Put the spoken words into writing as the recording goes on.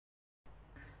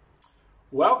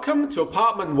Welcome to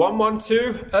apartment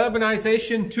 112,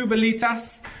 urbanization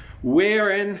Tubalitas. We're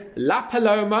in La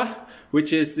Paloma,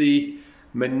 which is the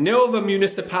Manilva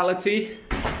municipality.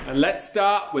 And let's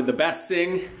start with the best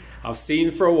thing I've seen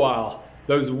for a while,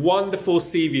 those wonderful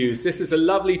sea views. This is a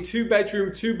lovely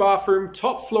 2-bedroom, 2-bathroom,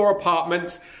 top floor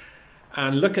apartment.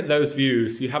 And look at those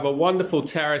views. You have a wonderful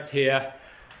terrace here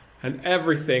and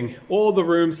everything. All the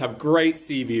rooms have great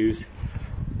sea views.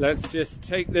 Let's just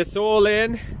take this all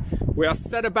in. We are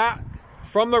set aback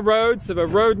from the road, so the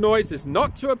road noise is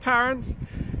not too apparent.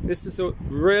 This is a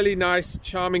really nice,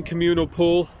 charming communal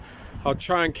pool. I'll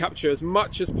try and capture as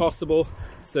much as possible.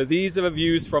 So these are the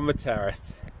views from the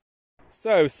terrace.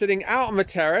 So sitting out on the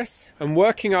terrace and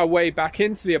working our way back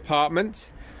into the apartment,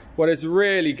 what is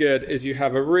really good is you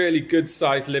have a really good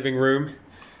sized living room.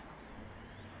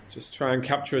 Just try and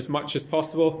capture as much as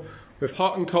possible with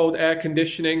hot and cold air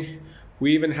conditioning.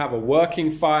 We even have a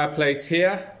working fireplace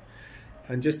here.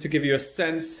 And just to give you a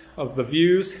sense of the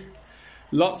views,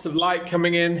 lots of light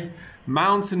coming in,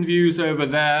 mountain views over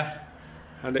there,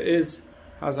 and it is,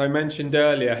 as I mentioned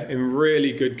earlier, in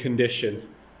really good condition.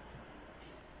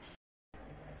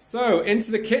 So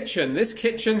into the kitchen. This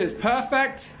kitchen is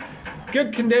perfect,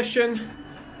 good condition.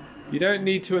 You don't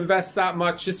need to invest that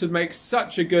much. This would make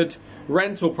such a good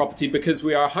rental property because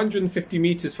we are 150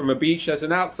 meters from a beach. There's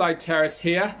an outside terrace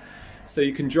here, so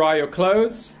you can dry your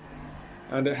clothes.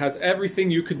 And it has everything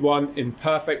you could want in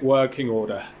perfect working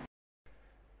order.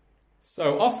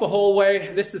 So off the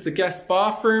hallway, this is the guest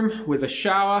bathroom with a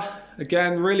shower.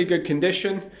 Again, really good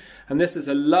condition. And this is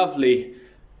a lovely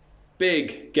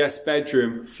big guest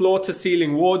bedroom. Floor to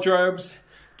ceiling wardrobes,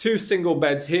 2 single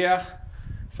beds here.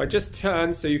 If I just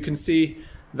turn so you can see,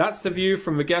 that's the view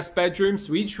from the guest bedroom.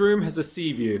 So each room has a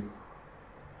sea view.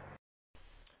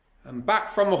 And back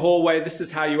from the hallway, this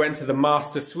is how you enter the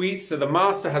master suite. So the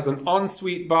master has an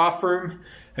ensuite bathroom.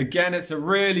 Again, it's a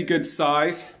really good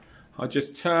size. I'll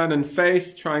just turn and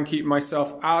face, try and keep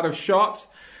myself out of shot.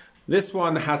 This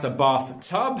one has a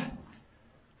bathtub,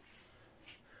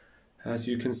 as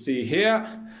you can see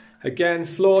here. Again,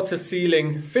 floor to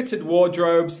ceiling fitted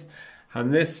wardrobes.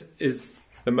 And this is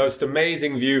the most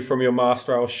amazing view from your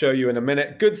master. I'll show you in a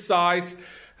minute. Good size.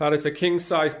 That is a king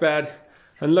size bed.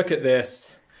 And look at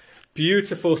this.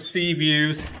 Beautiful sea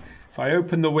views. If I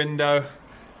open the window,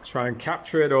 try and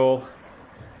capture it all,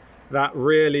 that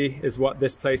really is what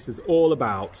this place is all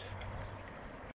about.